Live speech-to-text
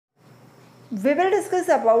We will discuss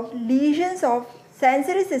about lesions of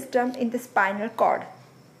sensory system in the spinal cord,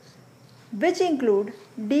 which include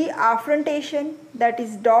deafferentation, that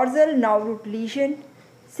is dorsal nerve root lesion,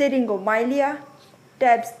 syringomyelia,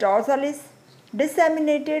 tabes dorsalis,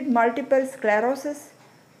 disseminated multiple sclerosis,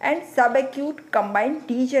 and subacute combined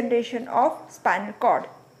degeneration of spinal cord.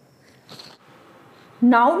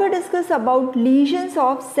 Now we discuss about lesions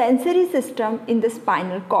of sensory system in the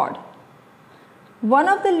spinal cord. One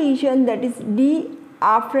of the lesion, that is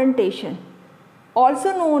deafferentation,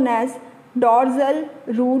 also known as dorsal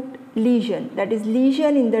root lesion, that is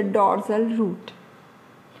lesion in the dorsal root.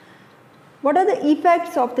 What are the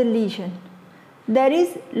effects of the lesion? There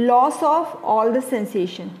is loss of all the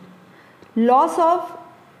sensation, loss of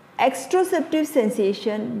exteroceptive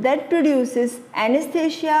sensation that produces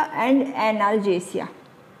anesthesia and analgesia,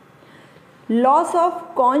 loss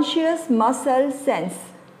of conscious muscle sense,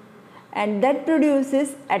 and that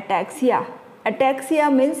produces ataxia.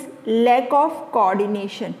 Ataxia means lack of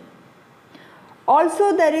coordination.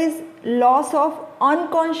 Also there is loss of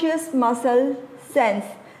unconscious muscle sense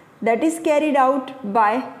that is carried out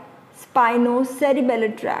by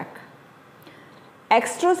spinocerebellar tract.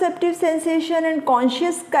 Exteroceptive sensation and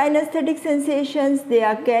conscious kinesthetic sensations, they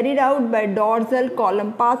are carried out by dorsal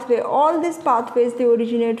column pathway. All these pathways, they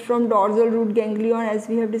originate from dorsal root ganglion, as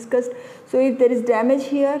we have discussed. So if there is damage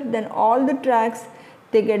here, then all the tracts,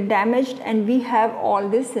 they get damaged and we have all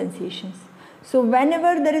these sensations. So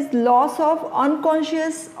whenever there is loss of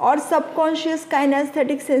unconscious or subconscious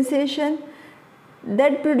kinesthetic sensation,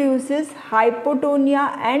 that produces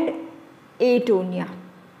hypotonia and atonia.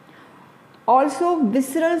 Also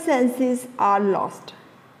visceral senses are lost,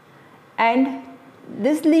 and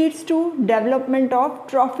this leads to development of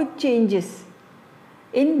trophic changes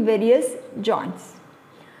in various joints.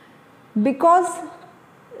 Because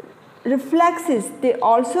reflexes, they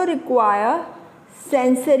also require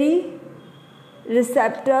sensory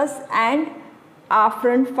receptors and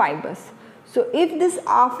afferent fibers. So if these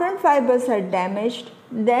afferent fibers are damaged,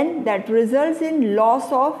 then that results in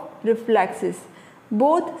loss of reflexes.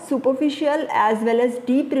 Both superficial as well as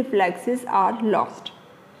deep reflexes are lost.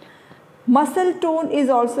 Muscle tone is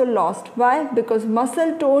also lost. Why? Because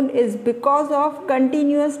muscle tone is because of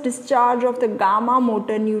continuous discharge of the gamma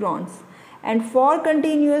motor neurons. And for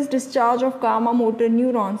continuous discharge of gamma motor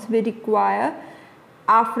neurons, we require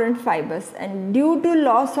afferent fibers. And due to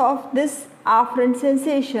loss of this afferent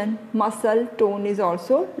sensation, muscle tone is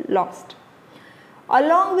also lost.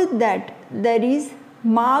 Along with that, there is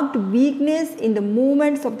marked weakness in the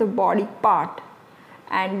movements of the body part,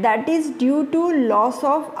 and that is due to loss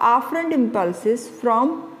of afferent impulses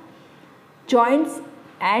from joints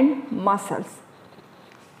and muscles.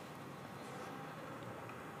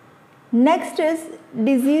 Next is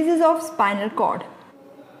diseases of spinal cord.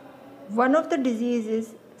 One of the diseases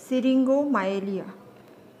is syringomyelia.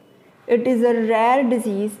 It is a rare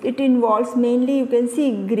disease. It involves mainly, you can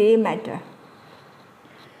see, gray matter.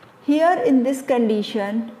 Here in this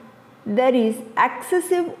condition, there is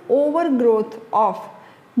excessive overgrowth of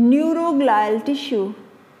neuroglial tissue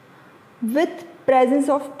with presence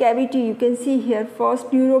of cavity. You can see here,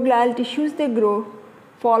 first neuroglial tissues, they grow,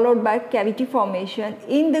 followed by cavity formation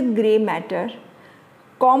in the gray matter.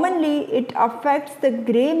 Commonly, it affects the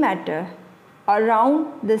gray matter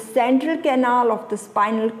around the central canal of the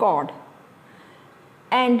spinal cord,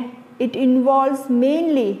 and it involves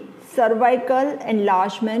mainly cervical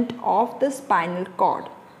enlargement of the spinal cord.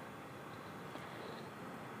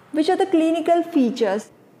 Which are the clinical features?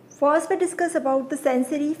 First, we discuss about the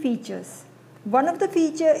sensory features. One of the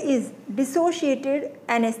features is dissociated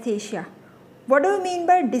anesthesia. What do you mean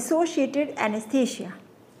by dissociated anesthesia?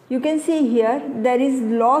 You can see here, there is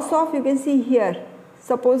loss of, you can see here,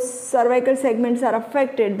 suppose cervical segments are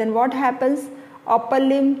affected, then what happens? Upper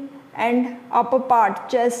limb and upper part,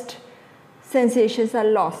 chest sensations are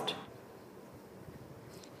lost.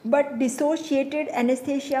 But dissociated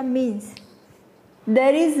anesthesia means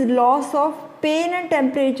there is loss of pain and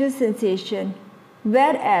temperature sensation,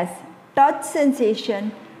 whereas touch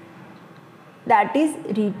sensation, that is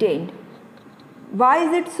retained. Why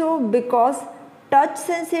is it so? Because touch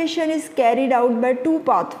sensation is carried out by two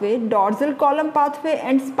pathways, dorsal column pathway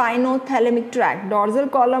and spinothalamic tract. Dorsal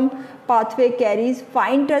column pathway carries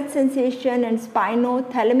fine touch sensation, and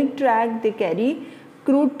spinothalamic tract, they carry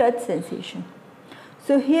crude touch sensation.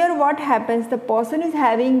 So here what happens, the person is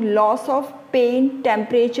having loss of pain,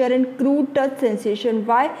 temperature and crude touch sensation.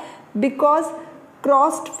 Why? Because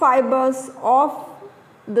crossed fibers of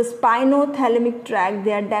the spinothalamic tract,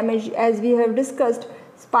 they are damaged. As we have discussed,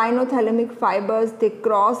 spinothalamic fibers, they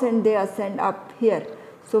cross and they ascend up here.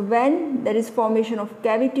 So when there is formation of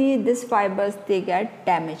cavity, these fibers, they get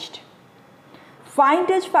damaged. Fine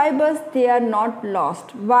touch fibers, they are not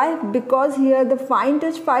lost. Why? Because here the fine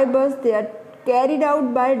touch fibers, they are carried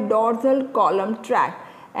out by dorsal column tract.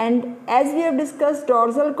 And as we have discussed,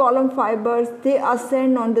 dorsal column fibers, they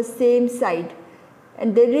ascend on the same side.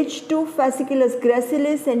 And they reach to fasciculus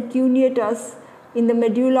gracilis and cuneatus in the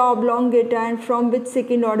medulla oblongata, and from which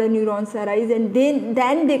second order neurons arise, and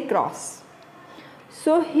then they cross.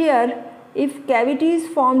 So here, if cavity is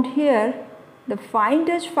formed here, the fine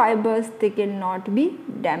touch fibers, they cannot be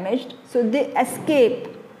damaged, so they escape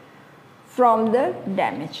from the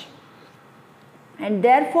damage, and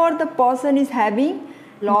therefore the person is having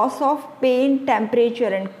loss of pain, temperature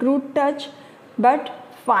and crude touch, but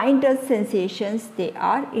fine touch sensations, they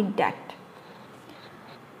are intact.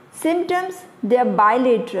 Symptoms, they are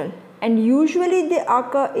bilateral and usually they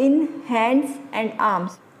occur in hands and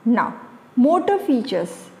arms. Now, motor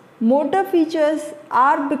features. Motor features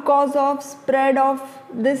are because of spread of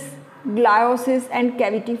this gliosis and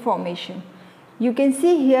cavity formation. You can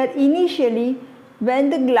see here initially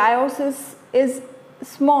when the gliosis is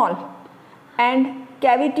small and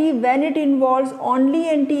cavity when it involves only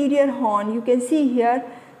anterior horn, you can see here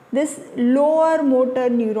this lower motor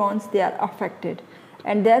neurons, they are affected,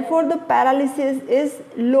 and therefore the paralysis is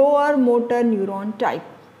lower motor neuron type.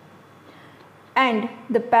 And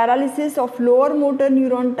the paralysis of lower motor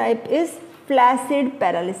neuron type is flaccid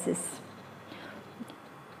paralysis.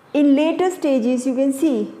 In later stages, you can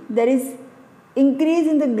see there is increase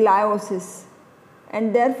in the gliosis,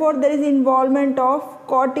 and therefore there is involvement of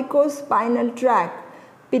corticospinal tract.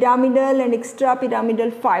 Pyramidal and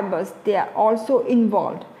extrapyramidal fibers, they are also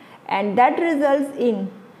involved, and that results in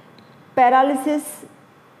paralysis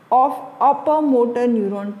of upper motor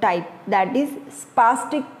neuron type, that is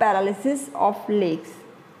spastic paralysis of legs.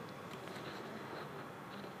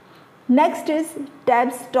 Next is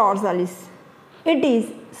tabs dorsalis. It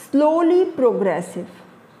is slowly progressive,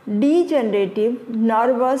 degenerative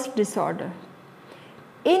nervous disorder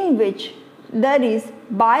in which there is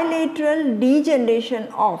bilateral degeneration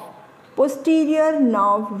of posterior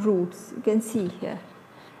nerve roots, you can see here,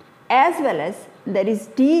 as well as there is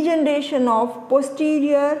degeneration of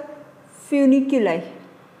posterior funiculi,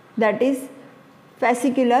 that is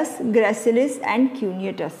fasciculus gracilis and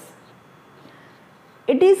cuneatus.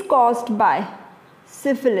 It is caused by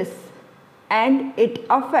syphilis and it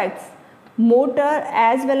affects motor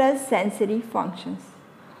as well as sensory functions.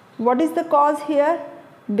 What is the cause here?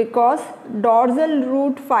 Because dorsal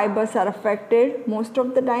root fibers are affected most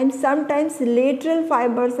of the time, sometimes lateral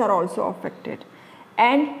fibers are also affected,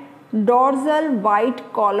 and dorsal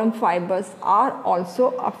white column fibers are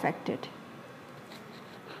also affected.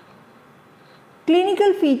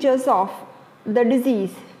 Clinical features of the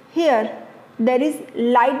disease. Here there is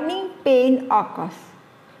lightning pain occurs.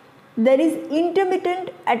 There is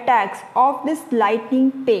intermittent attacks of this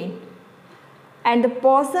lightning pain, and the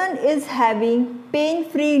person is having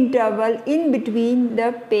pain-free interval in between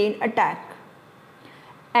the pain attack.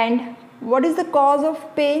 And what is the cause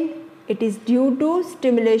of pain? It is due to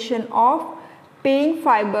stimulation of pain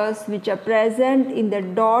fibers which are present in the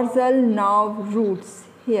dorsal nerve roots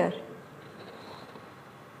here.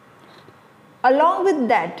 Along with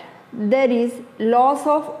that, there is loss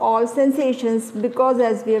of all sensations, because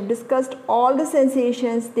as we have discussed, all the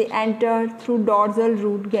sensations, they enter through dorsal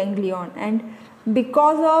root ganglion, and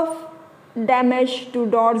because of damage to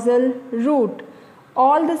dorsal root,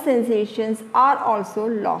 all the sensations are also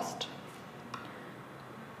lost.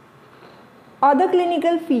 Other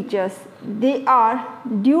clinical features, they are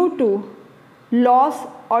due to loss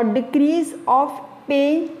or decrease of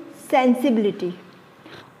pain sensibility.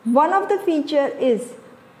 One of the feature is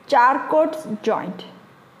Charcot's joint.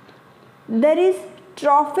 There is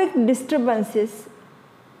trophic disturbances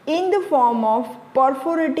in the form of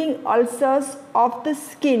perforating ulcers of the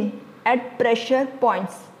skin at pressure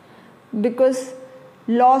points, because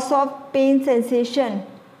loss of pain sensation,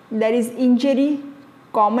 there is injury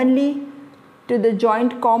commonly to the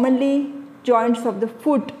joint, commonly joints of the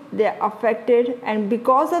foot, they are affected, and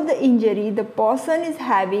because of the injury the person is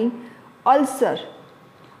having ulcer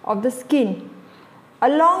of the skin.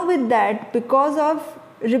 Along with that, because of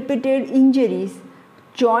repeated injuries,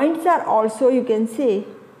 joints are also, you can say,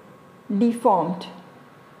 deformed.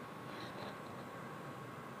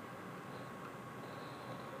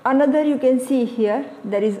 Another, you can see here,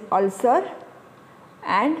 there is ulcer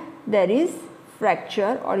and there is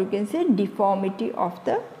fracture, or you can say deformity of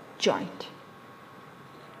the joint.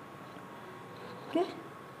 Okay.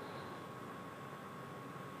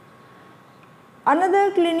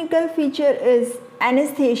 Another clinical feature is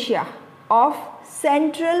anesthesia of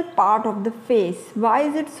central part of the face. Why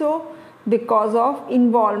is it so? Because of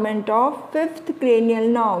involvement of fifth cranial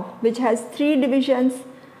nerve, which has three divisions: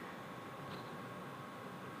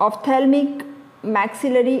 ophthalmic,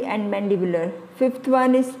 maxillary and mandibular. Fifth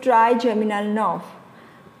one is trigeminal nerve.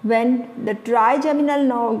 When the trigeminal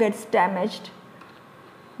nerve gets damaged,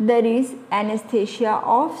 there is anesthesia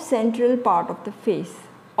of central part of the face.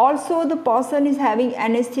 Also, the person is having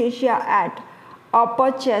anesthesia at upper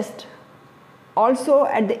chest, also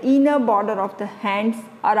at the inner border of the hands,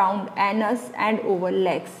 around anus and over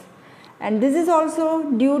legs. And this is also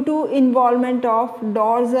due to involvement of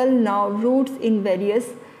dorsal nerve roots in various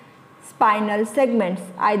spinal segments.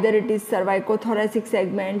 Either it is cervicothoracic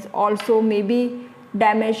segments, also may be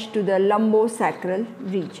damage to the lumbosacral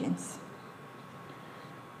regions.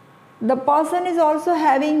 The person is also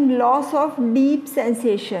having loss of deep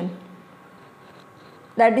sensation.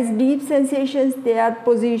 That is, deep sensations, they are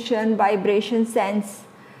position, vibration sense,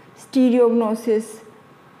 stereognosis,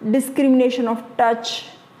 discrimination of touch.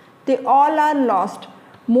 They all are lost.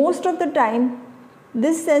 Most of the time,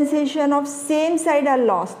 this sensation of same side are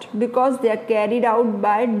lost because they are carried out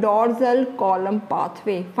by dorsal column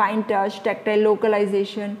pathway. Fine touch, tactile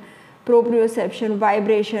localization, proprioception,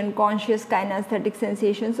 vibration, conscious kinesthetic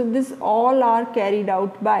sensation. So this all are carried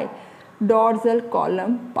out by dorsal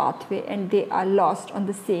column pathway, and they are lost on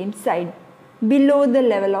the same side below the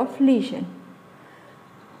level of lesion.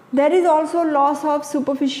 There is also loss of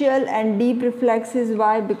superficial and deep reflexes.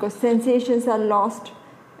 Why? Because sensations are lost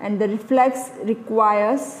and the reflex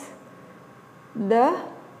requires the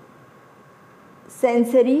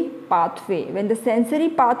sensory pathway. When the sensory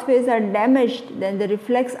pathways are damaged, then the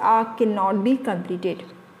reflex arc cannot be completed.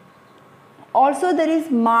 Also, there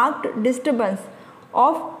is marked disturbance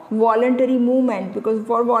of voluntary movement, because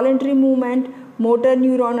for voluntary movement, motor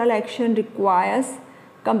neuronal action requires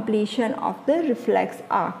completion of the reflex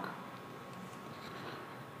arc.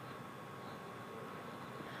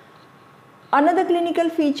 Another clinical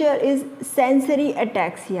feature is sensory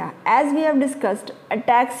ataxia. As we have discussed,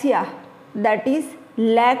 ataxia, that is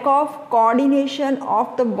lack of coordination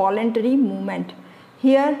of the voluntary movement.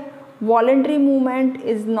 Here, voluntary movement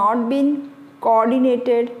is not being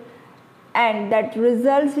coordinated, and that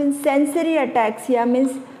results in sensory ataxia,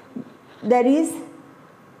 means there is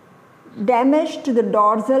damage to the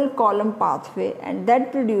dorsal column pathway, and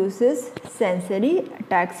that produces sensory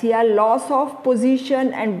ataxia, loss of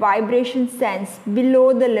position and vibration sense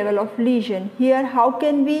below the level of lesion. Here, how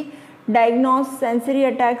can we diagnose sensory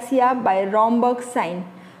ataxia? By Romberg sign.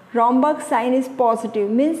 Romberg sign is positive,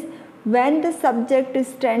 means when the subject is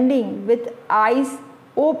standing with eyes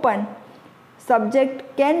open,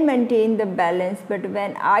 subject can maintain the balance, but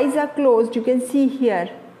when eyes are closed, you can see here,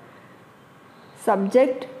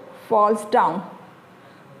 subject falls down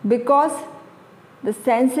because the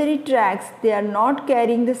sensory tracts, they are not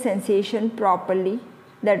carrying the sensation properly.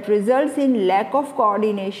 That results in lack of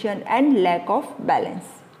coordination and lack of balance.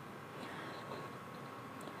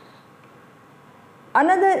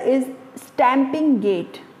 Another is stamping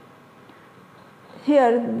gait.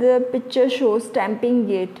 Here the picture shows stamping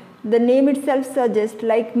gait. The name itself suggests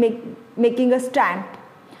like making a stamp.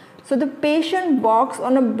 So the patient walks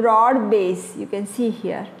on a broad base, you can see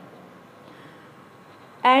here,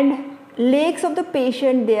 and legs of the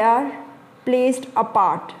patient, they are placed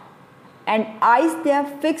apart, and eyes, they are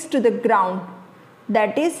fixed to the ground,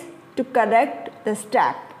 that is to correct the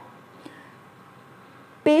step.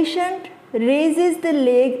 Patient raises the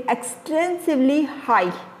leg extensively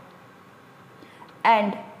high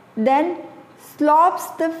and then slopes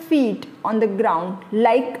the feet on the ground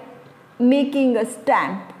like making a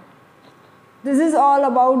stamp. This is all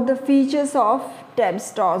about the features of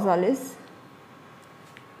tabes dorsalis.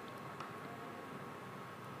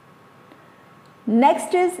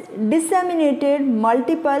 Next is disseminated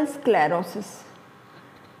multiple sclerosis.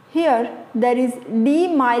 Here there is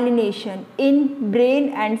demyelination in brain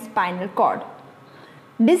and spinal cord.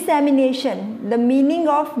 Dissemination, the meaning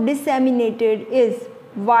of disseminated is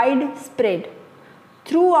widespread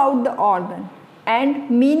throughout the organ, and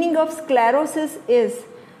meaning of sclerosis is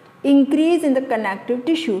increase in the connective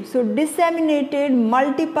tissue. So disseminated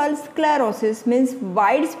multiple sclerosis means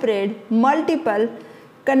widespread multiple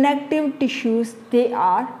connective tissues, they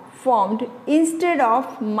are formed instead of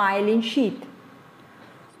myelin sheath.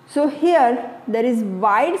 So here there is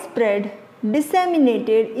widespread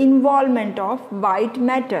disseminated involvement of white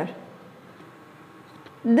matter.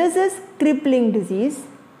 This is crippling disease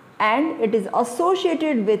and it is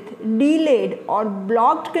associated with delayed or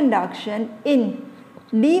blocked conduction in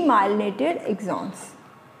demyelinated axons.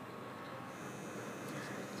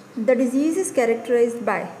 The disease is characterized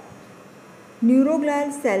by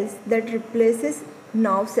neuroglial cells that replaces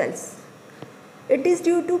nerve cells. It is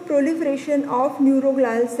due to proliferation of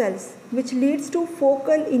neuroglial cells which leads to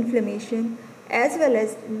focal inflammation as well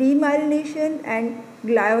as demyelination and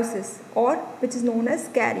gliosis, or which is known as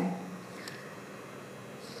scarring.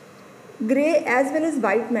 Grey as well as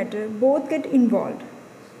white matter both get involved,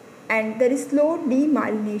 and there is slow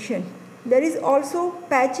demyelination. There is also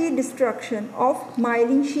patchy destruction of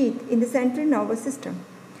myelin sheath in the central nervous system.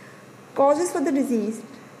 Causes for the disease.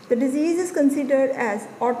 The disease is considered as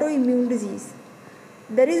autoimmune disease.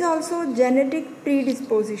 There is also genetic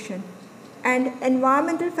predisposition, and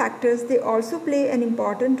environmental factors, they also play an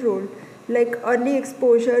important role, like early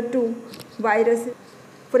exposure to viruses,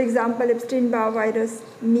 for example Epstein-Barr virus,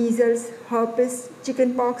 measles, herpes,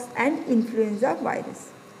 chickenpox and influenza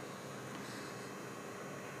virus.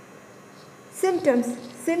 Symptoms,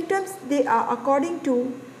 they are according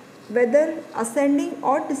to whether ascending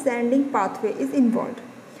or descending pathway is involved.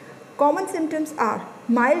 Common symptoms are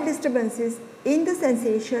mild disturbances in the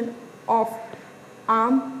sensation of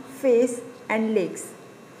arm, face and legs.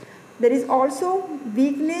 There is also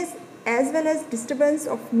weakness as well as disturbance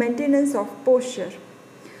of maintenance of posture.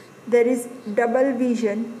 There is double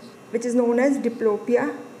vision, which is known as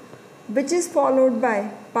diplopia, which is followed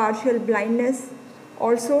by partial blindness.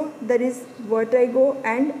 Also there is vertigo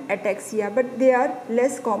and ataxia, but they are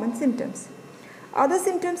less common symptoms. Other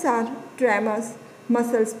symptoms are tremors,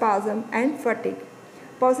 muscle spasm and fatigue.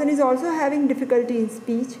 Person is also having difficulty in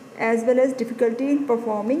speech as well as difficulty in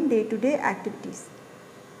performing day-to-day activities.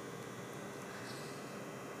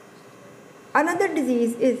 Another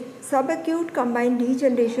disease is subacute combined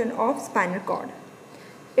degeneration of spinal cord.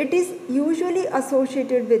 It is usually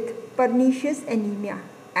associated with pernicious anemia,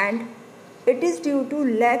 and it is due to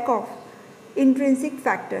lack of intrinsic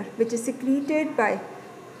factor which is secreted by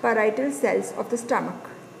parietal cells of the stomach.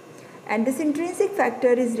 And this intrinsic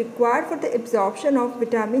factor is required for the absorption of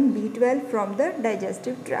vitamin B12 from the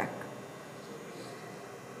digestive tract.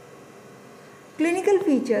 Clinical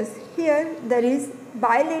features. Here there is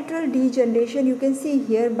bilateral degeneration. You can see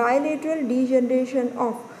here bilateral degeneration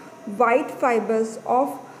of white fibers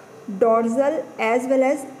of dorsal as well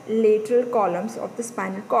as lateral columns of the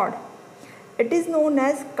spinal cord. It is known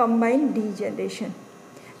as combined degeneration,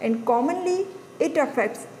 and commonly it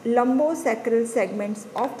affects lumbosacral segments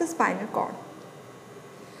of the spinal cord.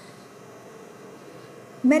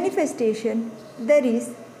 Manifestation. There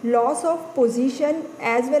is loss of position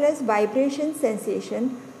as well as vibration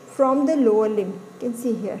sensation from the lower limb. You can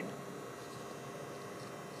see here.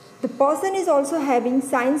 The person is also having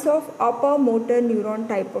signs of upper motor neuron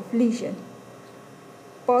type of lesion.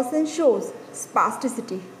 Person shows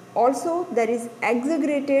spasticity. Also there is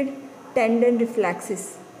exaggerated tendon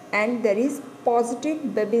reflexes, and there is positive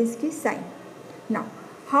Babinski sign. Now,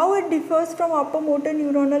 how it differs from upper motor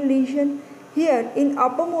neuronal lesion? Here in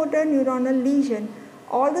upper motor neuronal lesion,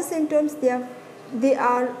 all the symptoms they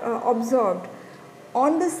are observed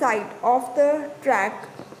on the site of the tract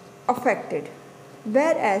affected,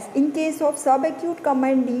 whereas in case of subacute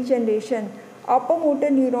combined degeneration, upper motor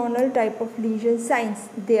neuronal type of lesion signs,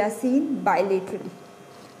 they are seen bilaterally.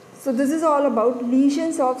 So this is all about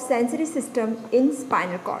lesions of sensory system in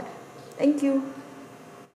spinal cord. Thank you.